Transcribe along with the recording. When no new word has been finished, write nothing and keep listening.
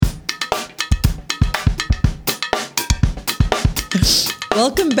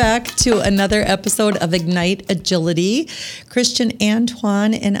Welcome back to another episode of Ignite Agility. Christian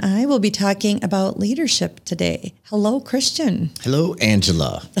Antoine and I will be talking about leadership today. Hello, Christian. Hello,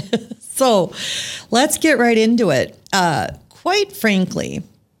 Angela. So let's get right into it. Quite frankly,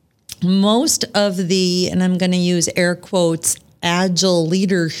 most of the, and I'm going to use air quotes, agile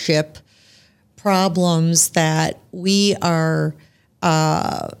leadership problems that we are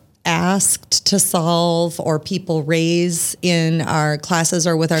asked to solve or people raise in our classes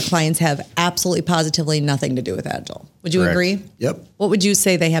or with our clients have absolutely positively nothing to do with Agile. Would you Correct. agree? Yep. What would you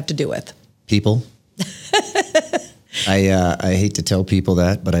say they have to do with? People. I hate to tell people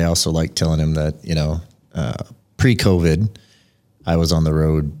that, but I also like telling them that, pre-COVID, I was on the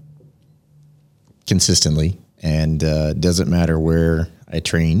road consistently, and it doesn't matter where I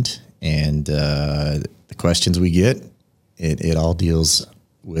trained and the questions we get, it all deals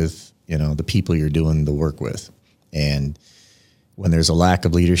with, the people you're doing the work with. And when there's a lack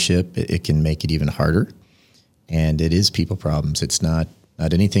of leadership, it can make it even harder. And it is people problems. It's not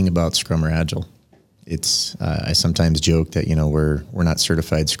anything about Scrum or Agile. It's, I sometimes joke that, we're not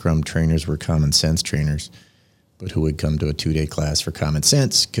certified Scrum trainers, we're common sense trainers. But who would come to a 2-day class for common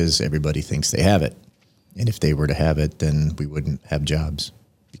sense? Because everybody thinks they have it. And if they were to have it, then we wouldn't have jobs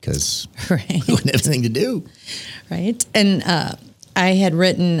because we wouldn't have anything to do. Right. And I had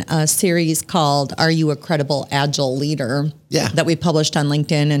written a series called Are You a Credible Agile Leader? Yeah. That we published on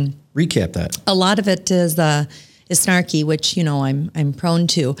LinkedIn. And Recap that. a lot of it is snarky, which, I'm prone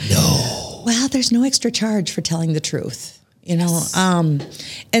to. No. Well, there's no extra charge for telling the truth, Yes.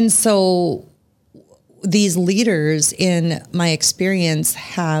 And so these leaders, in my experience,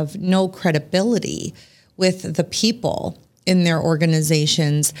 have no credibility with the people in their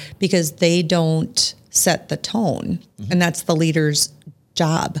organizations because they don't set the tone. Mm-hmm. And that's the leader's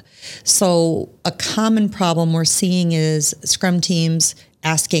job. So a common problem we're seeing is Scrum teams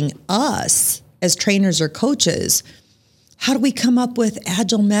asking us as trainers or coaches, how do we come up with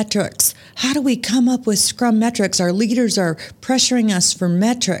agile metrics? How do we come up with Scrum metrics? Our leaders are pressuring us for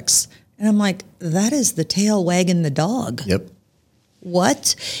metrics. And I'm like, that is the tail wagging the dog. Yep.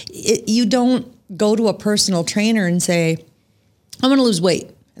 What? You don't go to a personal trainer and say, I'm going to lose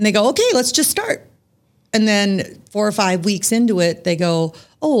weight. And they go, okay, let's just start. And then 4 or 5 weeks into it, they go,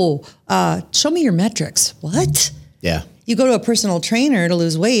 show me your metrics. What? Yeah. You go to a personal trainer to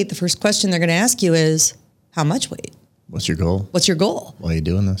lose weight. The first question they're going to ask you is, how much weight? What's your goal? What's your goal? Why are you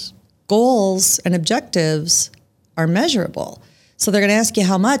doing this? Goals and objectives are measurable. So they're going to ask you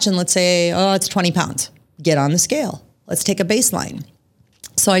how much, and let's say, it's 20 pounds. Get on the scale. Let's take a baseline.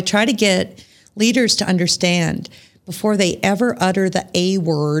 So I try to get leaders to understand before they ever utter the A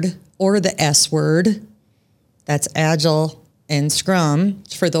word or the S word, that's Agile and Scrum,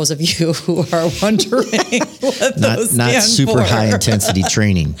 for those of you who are wondering what those Not stand super for. high intensity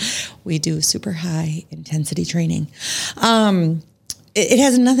training. We do super high intensity training. It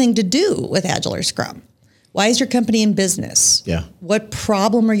has nothing to do with Agile or Scrum. Why is your company in business? Yeah. What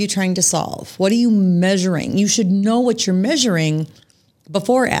problem are you trying to solve? What are you measuring? You should know what you're measuring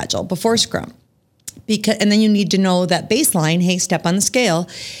before Agile, before Scrum. And then you need to know that baseline, hey, step on the scale.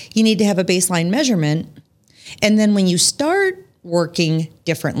 You need to have a baseline measurement. And then when you start working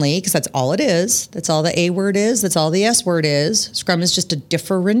differently, because that's all it is, that's all the A word is, that's all the S word is. Scrum is just a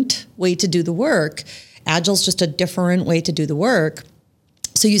different way to do the work. Agile's just a different way to do the work.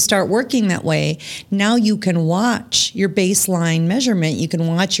 So you start working that way. Now you can watch your baseline measurement. You can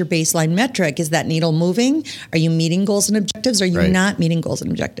watch your baseline metric. Is that needle moving? Are you meeting goals and objectives? Are you not meeting goals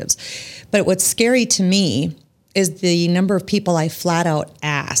and objectives? But what's scary to me is the number of people I flat out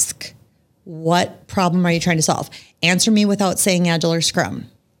ask, what problem are you trying to solve? Answer me without saying Agile or Scrum.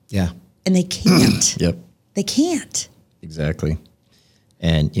 Yeah. And they can't. Yep. They can't. Exactly.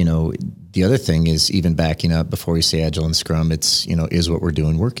 And, the other thing is even backing up before you say Agile and Scrum, it's, is what we're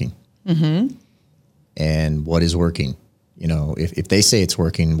doing working? Mm-hmm. And what is working? If they say it's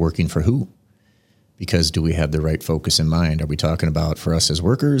working for who? Because do we have the right focus in mind? Are we talking about for us as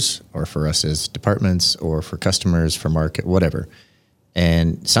workers or for us as departments or for customers, for market, whatever?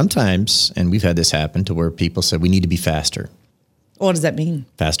 And sometimes, and we've had this happen to where people said we need to be faster. What does that mean?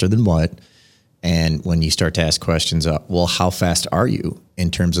 Faster than what? And when you start to ask questions, well, how fast are you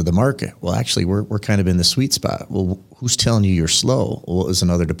in terms of the market? Well, actually, we're kind of in the sweet spot. Well, who's telling you you're slow? Well, it was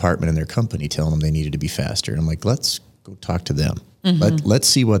another department in their company telling them they needed to be faster. And I'm like, let's go talk to them. Mm-hmm. Let's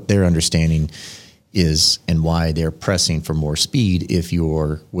see what their understanding is and why they're pressing for more speed if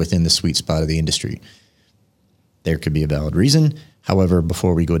you're within the sweet spot of the industry. There could be a valid reason. However,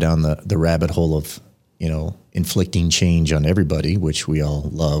 before we go down the rabbit hole of, inflicting change on everybody, which we all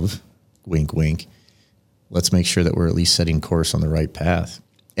love, wink, wink, let's make sure that we're at least setting course on the right path.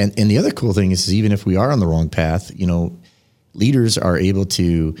 And the other cool thing is even if we are on the wrong path, leaders are able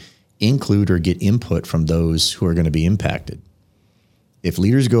to include or get input from those who are going to be impacted. If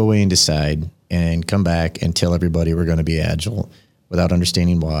leaders go away and decide and come back and tell everybody we're going to be agile without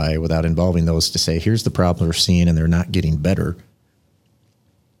understanding why, without involving those to say, here's the problem we're seeing and they're not getting better.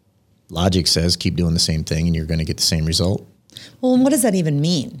 Logic says keep doing the same thing and you're going to get the same result. Well, and what does that even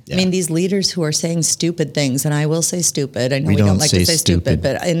mean? Yeah. I mean, these leaders who are saying stupid things, and I will say stupid. I know we don't like to say stupid,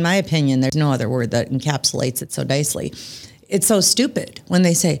 but in my opinion, there's no other word that encapsulates it so nicely. It's so stupid when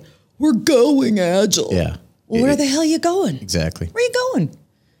they say, we're going agile. Yeah. Well, where the hell are you going? Exactly. Where are you going?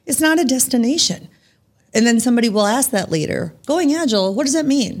 It's not a destination. And then somebody will ask that leader, going agile, what does that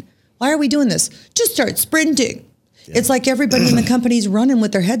mean? Why are we doing this? Just start sprinting. Yeah. It's like everybody in the company's running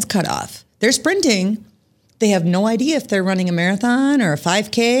with their heads cut off. They're sprinting. They have no idea if they're running a marathon or a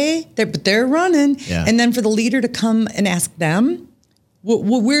 5K, but they're running. Yeah. And then for the leader to come and ask them,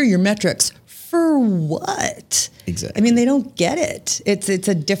 where are your metrics? For what? Exactly. I mean, they don't get it. It's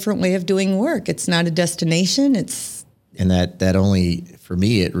a different way of doing work. It's not a destination. And that only, for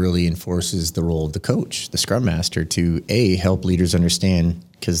me, it really enforces the role of the coach, the scrum master, to help leaders understand,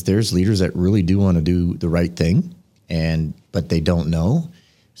 because there's leaders that really do want to do the right thing, but they don't know.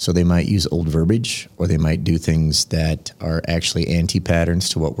 So they might use old verbiage, or they might do things that are actually anti-patterns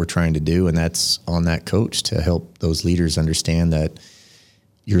to what we're trying to do. And that's on that coach to help those leaders understand that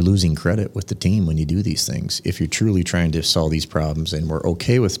you're losing credit with the team when you do these things. If you're truly trying to solve these problems and we're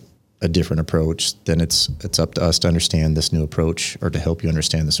okay with a different approach, then it's up to us to understand this new approach or to help you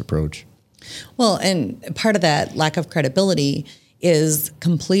understand this approach. Well, and part of that lack of credibility is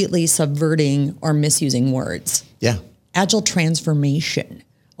completely subverting or misusing words. Yeah. Agile transformation.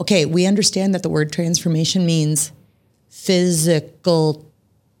 Okay, we understand that the word transformation means physical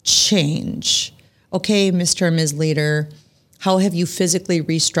change. Okay, Mr. and Ms. Leader, how have you physically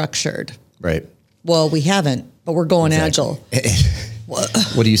restructured? Right. Well, we haven't, but we're going agile.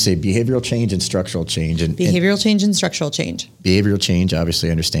 What do you say? Behavioral change and structural change. Behavioral change and structural change. Behavioral change obviously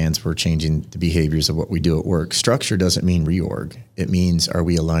understands we're changing the behaviors of what we do at work. Structure doesn't mean reorg. It means, are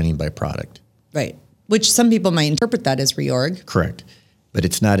we aligning by product? Right. Which some people might interpret that as reorg. Correct. But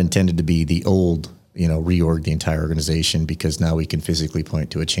it's not intended to be the old, reorg the entire organization because now we can physically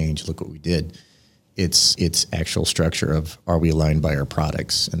point to a change. Look what we did. It's actual structure of, are we aligned by our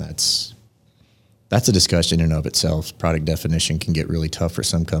products? And that's a discussion in and of itself. Product definition can get really tough for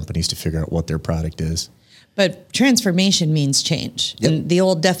some companies to figure out what their product is. But transformation means change. Yep. And the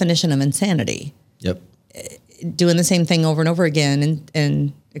old definition of insanity. Yep. Doing the same thing over and over again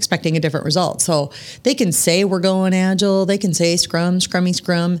and expecting a different result. So they can say we're going agile. They can say scrum, scrummy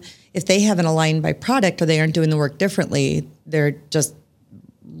scrum. If they haven't aligned by product or they aren't doing the work differently, they're just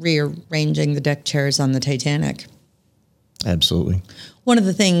rearranging the deck chairs on the Titanic. Absolutely. One of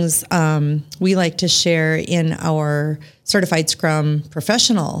the things we like to share in our Certified Scrum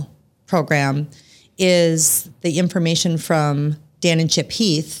Professional program is the information from Dan and Chip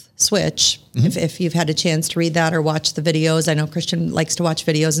Heath, Switch. Mm-hmm. If you've had a chance to read that or watch the videos. I know Christian likes to watch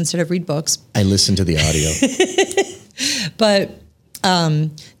videos instead of read books. I listen to the audio. But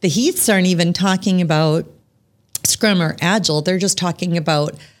the Heaths aren't even talking about Scrum or Agile. They're just talking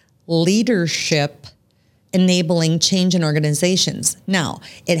about leadership enabling change in organizations. Now,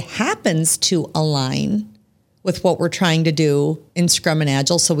 it happens to align with what we're trying to do in Scrum and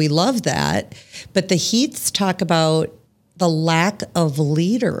Agile, so we love that. But the Heaths talk about the lack of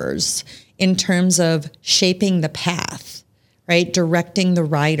leaders in terms of shaping the path, right? Directing the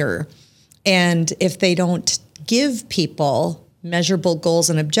rider. And if they don't give people measurable goals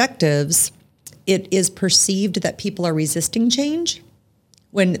and objectives, it is perceived that people are resisting change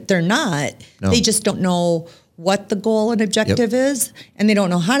when they're not. No. They just don't know what the goal and objective is, and they don't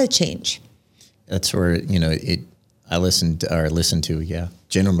know how to change. That's where, I listened to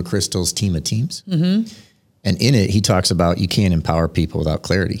General McChrystal's Team of Teams. Mm-hmm. And in it, he talks about you can't empower people without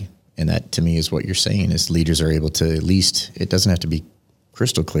clarity. And that, to me, is what you're saying, is leaders are able to at least, it doesn't have to be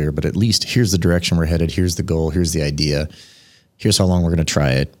crystal clear, but at least here's the direction we're headed, here's the goal, here's the idea, here's how long we're going to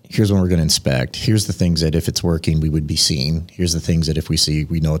try it, here's when we're going to inspect, here's the things that if it's working, we would be seeing, here's the things that if we see,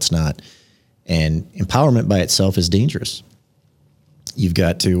 we know it's not. And empowerment by itself is dangerous. You've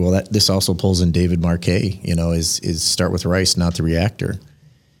got to, this also pulls in David Marquet, is start with rice, not the reactor.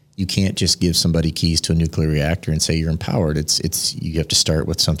 You can't just give somebody keys to a nuclear reactor and say you're empowered. You have to start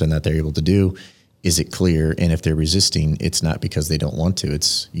with something that they're able to do. Is it clear? And if they're resisting, it's not because they don't want to.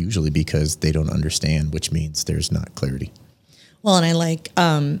 It's usually because they don't understand, which means there's not clarity. Well, and I like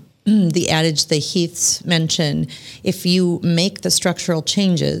the adage the Heaths mention, if you make the structural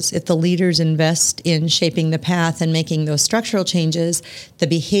changes, if the leaders invest in shaping the path and making those structural changes, the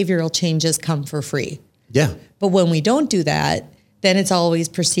behavioral changes come for free. Yeah. But when we don't do that, then it's always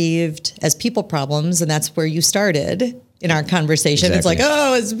perceived as people problems. And that's where you started in our conversation. Exactly. It's like,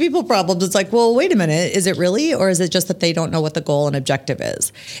 oh, it's people problems. It's like, well, wait a minute. Is it really? Or is it just that they don't know what the goal and objective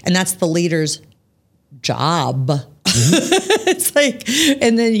is? And that's the leader's job. It's like,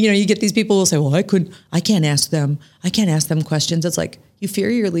 and then, you get these people who say, well, I can't ask them questions. It's like, you fear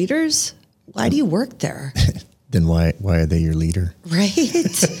your leaders? Why do you work there? Then why are they your leader? Right?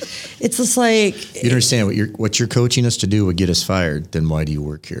 It's just like, you understand what you're coaching us to do would get us fired. Then why do you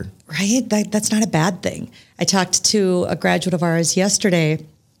work here? Right? That's not a bad thing. I talked to a graduate of ours yesterday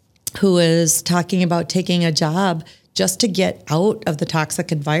who is talking about taking a job just to get out of the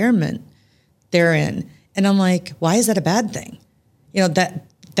toxic environment they're in. And I'm like, why is that a bad thing?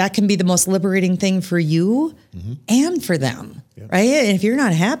 That can be the most liberating thing for you and for them, right? And if you're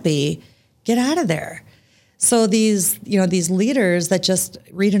not happy, get out of there. So these leaders that just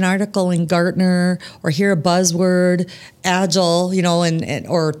read an article in Gartner or hear a buzzword, agile,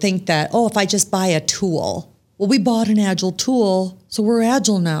 or think that, if I just buy a tool, well, we bought an agile tool, so we're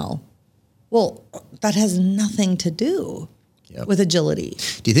agile now. Well, that has nothing to do with agility.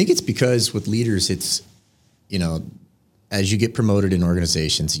 Do you think it's because with leaders, it's, as you get promoted in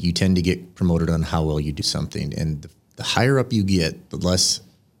organizations, you tend to get promoted on how well you do something. And the higher up you get, the less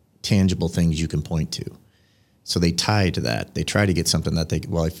tangible things you can point to. So they tie to that. They try to get something that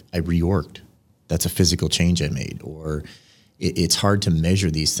I reorged. That's a physical change I made. Or it's hard to measure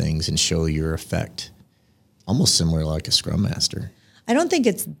these things and show your effect. Almost similar like a Scrum Master. I don't think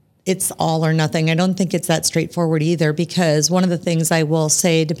it's all or nothing. I don't think it's that straightforward either, because one of the things I will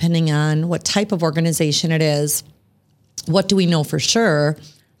say, depending on what type of organization it is, what do we know for sure?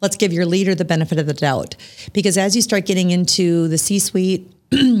 Let's give your leader the benefit of the doubt. Because as you start getting into the C-suite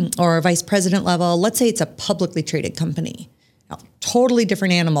or a vice president level, let's say it's a publicly traded company, a totally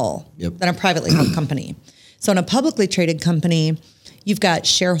different animal than a privately held company. So in a publicly traded company, you've got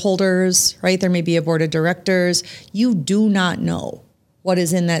shareholders, right? There may be a board of directors. You do not know what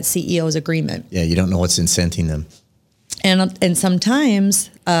is in that CEO's agreement. Yeah, you don't know what's incenting them. And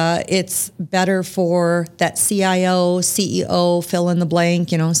sometimes it's better for that CIO, CEO, fill in the blank,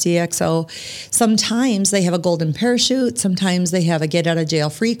 CXO. Sometimes they have a golden parachute. Sometimes they have a get out of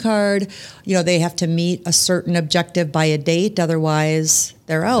jail free card. They have to meet a certain objective by a date. Otherwise,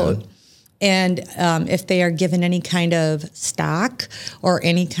 they're out. Yeah. And if they are given any kind of stock or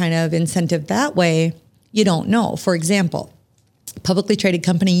any kind of incentive that way, you don't know. For example, publicly traded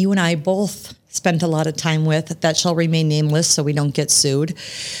company you and I both spent a lot of time with, that shall remain nameless so we don't get sued.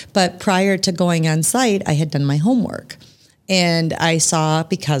 But prior to going on site, I had done my homework. And I saw,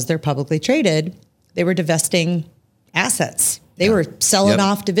 because they're publicly traded, they were divesting assets. They were selling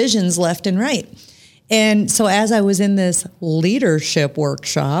off divisions left and right. And so as I was in this leadership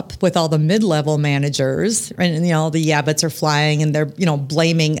workshop with all the mid-level managers, and the yabbits are flying and they're,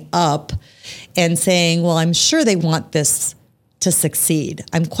 blaming up and saying, well, I'm sure they want this to succeed.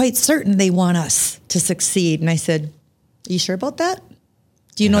 I'm quite certain they want us to succeed. And I said, are you sure about that?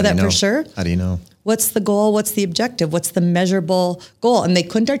 Do you know that for sure? How do you know? What's the goal? What's the objective? What's the measurable goal? And they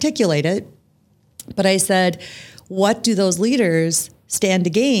couldn't articulate it. But I said, what do those leaders stand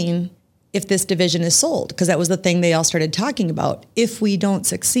to gain if this division is sold? Because that was the thing they all started talking about. If we don't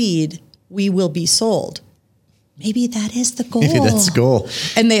succeed, we will be sold. Maybe that is the goal. Maybe that's the goal.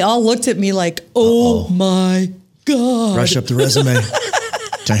 And they all looked at me like, oh my God. Brush up the resume.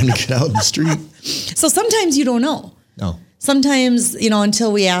 Time to get out in the street. So sometimes you don't know. No. Sometimes,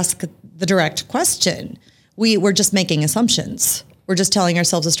 until we ask the direct question, we're just making assumptions. We're just telling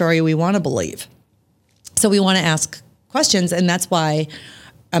ourselves a story we want to believe. So we want to ask questions, and that's why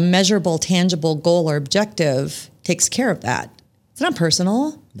a measurable, tangible goal or objective takes care of that. It's not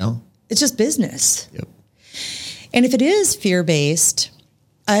personal. No. It's just business. Yep. And if it is fear-based,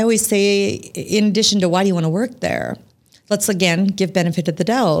 I always say, in addition to why do you want to work there, let's again give benefit of the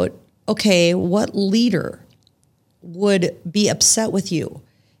doubt. Okay, what leader would be upset with you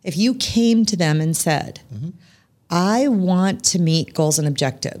if you came to them and said, I want to meet goals and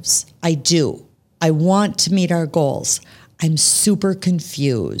objectives. I do. I want to meet our goals. I'm super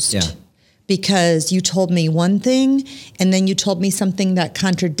confused because you told me one thing and then you told me something that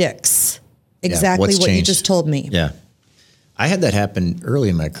contradicts exactly what you just told me. Yeah. I had that happen early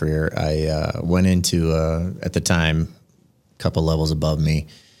in my career. I went into, at the time, a couple levels above me,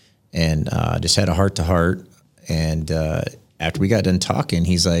 and just had a heart-to-heart. And after we got done talking,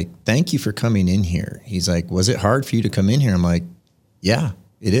 he's like, thank you for coming in here. He's like, was it hard for you to come in here? I'm like, yeah.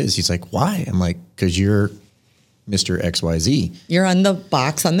 it is. He's like, why? I'm like, because you're Mr. XYZ. You're on the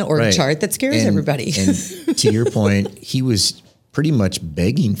box on the org chart that scares everybody. And to your point, he was pretty much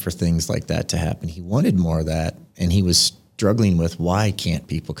begging for things like that to happen. He wanted more of that. And he was struggling with, why can't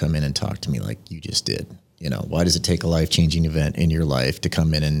people come in and talk to me like you just did? You know, why does it take a life-changing event in your life to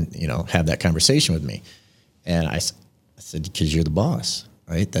come in and, you know, have that conversation with me? And I said, because you're the boss,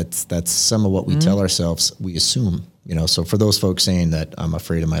 right? That's some of what we tell ourselves, we assume, you know. So for those folks saying that I'm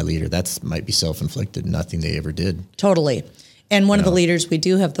afraid of my leader, that's might be self-inflicted, nothing they ever did. Totally. And one of the leaders we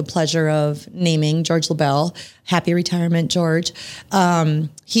do have the pleasure of naming, George LaBelle, happy retirement, George.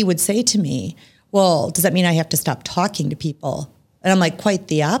 He would say to me, well, does that mean I have to stop talking to people? And I'm like, quite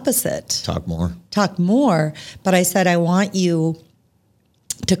the opposite. Talk more. But I said, I want you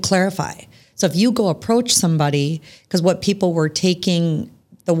to clarify. So if you go approach somebody, because what people were taking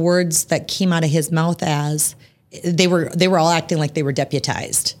the words that came out of his mouth as, they were all acting like they were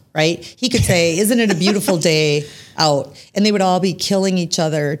deputized, right? He could say, isn't it a beautiful day out? And they would all be killing each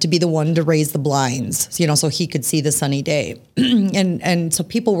other to be the one to raise the blinds, you know, so he could see the sunny day. and so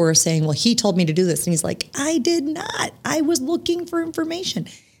people were saying, well, he told me to do this. And he's like, I did not. I was looking for information.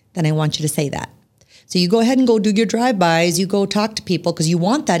 Then I want you to say that. So you go ahead and go do your drive-bys. You go talk to people because you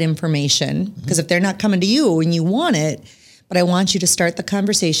want that information. Because if they're not coming to you and you want it, but I want you to start the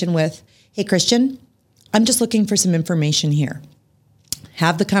conversation with, hey, Christian, I'm just looking for some information here.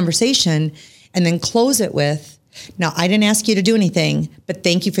 Have the conversation and then close it with, now, I didn't ask you to do anything, but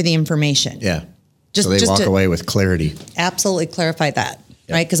thank you for the information. Yeah. So they walk away with clarity. Absolutely clarify that,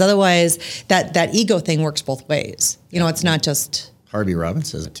 right? Because otherwise that ego thing works both ways. You know, it's not just Harvey Robbins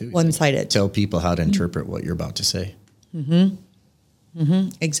says it too. One-sided. Tell people how to interpret what you're about to say.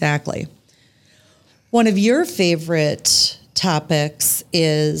 Exactly. One of your favorite topics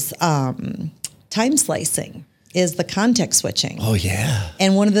is time slicing, is the context switching. Oh, yeah.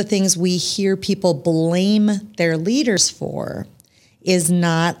 And one of the things we hear people blame their leaders for is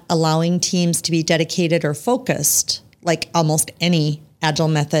not allowing teams to be dedicated or focused, like almost any agile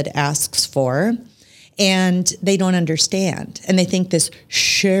method asks for. And they don't understand. And they think this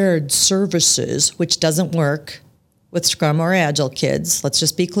shared services, which doesn't work with Scrum or Agile kids. Let's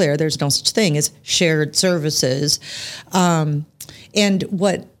just be clear. There's no such thing as shared services. And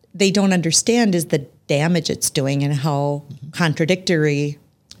what they don't understand is the damage it's doing and how contradictory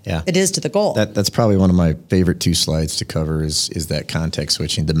it is to the goal. That's probably one of my favorite 2 slides to cover is that context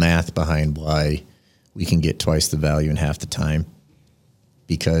switching, the math behind why we can get twice the value in half the time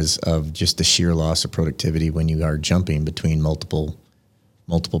because of just the sheer loss of productivity when you are jumping between multiple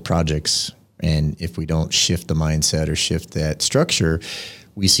projects. And if we don't shift the mindset or shift that structure,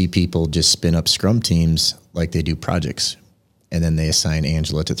 we see people just spin up Scrum teams like they do projects. And then they assign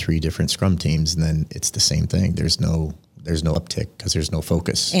Angela to 3 different Scrum teams, and then it's the same thing. There's no uptick because there's no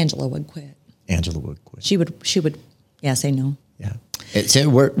focus. Angela would quit. She would, say no. Yeah.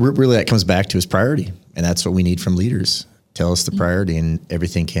 Really that comes back to his priority, and that's what we need from leaders. Tell us the priority, and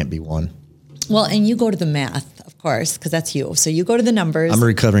everything can't be one. Well, and you go to the math, of course, because that's you. So you go to the numbers. I'm a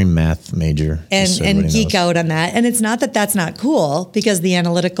recovering math major. And geek out on that. And it's not that that's not cool, because the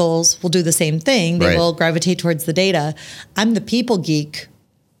analyticals will do the same thing. They will gravitate towards the data. I'm the people geek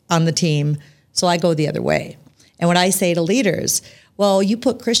on the team, so I go the other way. And what I say to leaders, well, you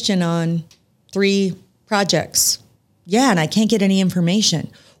put Christian on 3 projects. Yeah, and I can't get any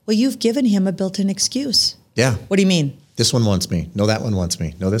information. Well, you've given him a built-in excuse. Yeah. What do you mean? This one wants me. No, that one wants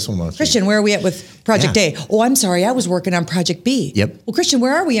me. No, this one wants Christian, me. where are we at with Project A? Oh, I'm sorry, I was working on Project B. Yep. Well, Christian,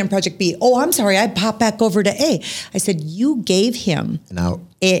 where are we on Project B? Oh, I'm sorry, I popped back over to A. I said, you gave him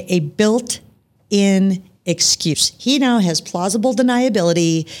a built-in excuse. He now has plausible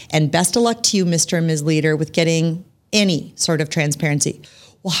deniability, and best of luck to you, Mr. and Ms. Leader, with getting any sort of transparency.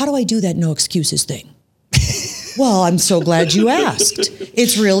 Well, how do I do that no excuses thing? Well, I'm so glad you asked.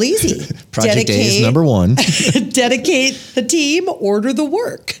 It's real easy. Project A is number 1. Dedicate the team, order the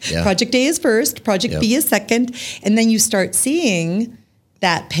work. Yeah. Project A is first, Project B is second, and then you start seeing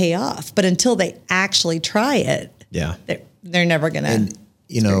that pay off. But until they actually try it, they're never going to. And,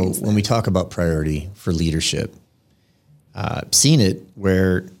 you know, when we talk about priority for leadership, seen it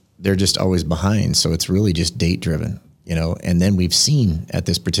where they're just always behind. So it's really just date driven, you know, and then we've seen at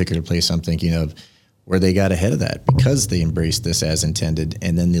this particular place, I'm thinking of, where they got ahead of that because they embraced this as intended.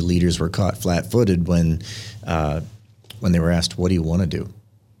 And then the leaders were caught flat-footed when they were asked, what do you want to do?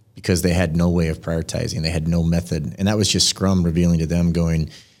 Because they had no way of prioritizing. They had no method. And that was just Scrum revealing to them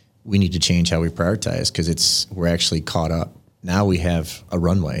going, we need to change how we prioritize because we're actually caught up. Now we have a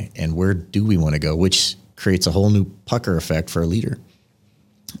runway, and where do we want to go? Which creates a whole new pucker effect for a leader.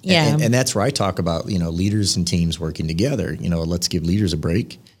 Yeah. And that's where I talk about, leaders and teams working together. Let's give leaders a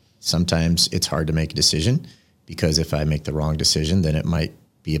break. Sometimes it's hard to make a decision because if I make the wrong decision, then it might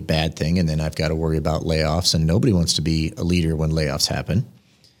be a bad thing. And then I've got to worry about layoffs, and nobody wants to be a leader when layoffs happen.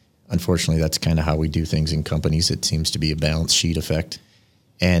 Unfortunately, that's kind of how we do things in companies. It seems to be a balance sheet effect.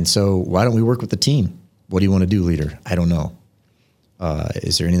 And so why don't we work with the team? What do you want to do, leader? I don't know.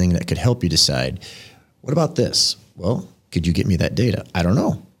 Is there anything that could help you decide? What about this? Well, could you get me that data? I don't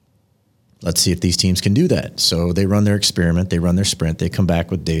know. Let's see if these teams can do that. So they run their experiment, they run their sprint, they come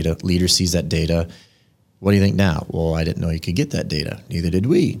back with data. Leader sees that data. What do you think now? Well, I didn't know you could get that data. Neither did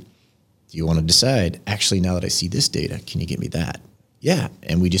we. Do you want to decide, actually, now that I see this data, can you get me that? Yeah.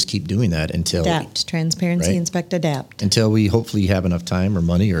 And we just keep doing that until adapt, transparency, right? inspect, adapt. Until we hopefully have enough time or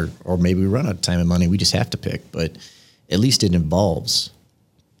money, or maybe we run out of time and money. We just have to pick. But at least it involves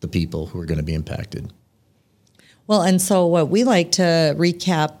the people who are going to be impacted. Well, and so what we like to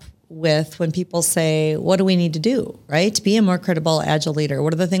recap with when people say, what do we need to do, right? To be a more credible, agile leader,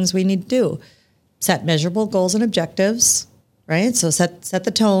 what are the things we need to do? Set measurable goals and objectives, right? So set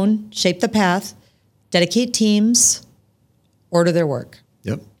the tone, shape the path, dedicate teams, order their work.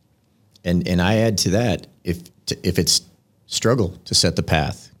 Yep. And I add to that, if it's struggle to set the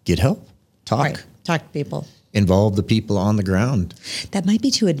path, get help, talk. Right. Talk to people. Involve the people on the ground. That might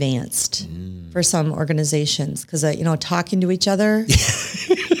be too advanced for some organizations because, talking to each other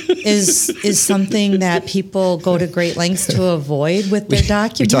is something that people go to great lengths to avoid with their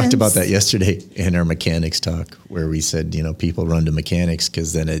documents. We talked about that yesterday in our mechanics talk where we said, people run to mechanics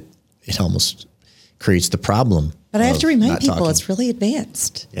because then it almost creates the problem. But I have to remind people talking. It's really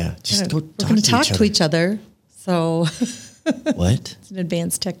advanced. Yeah, just go We're going to talk to each other. So what? It's an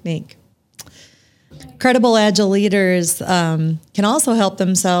advanced technique. Credible agile leaders can also help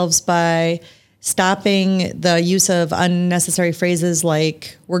themselves by stopping the use of unnecessary phrases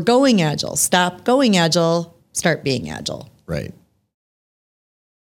like, we're going agile, stop going agile, start being agile. Right.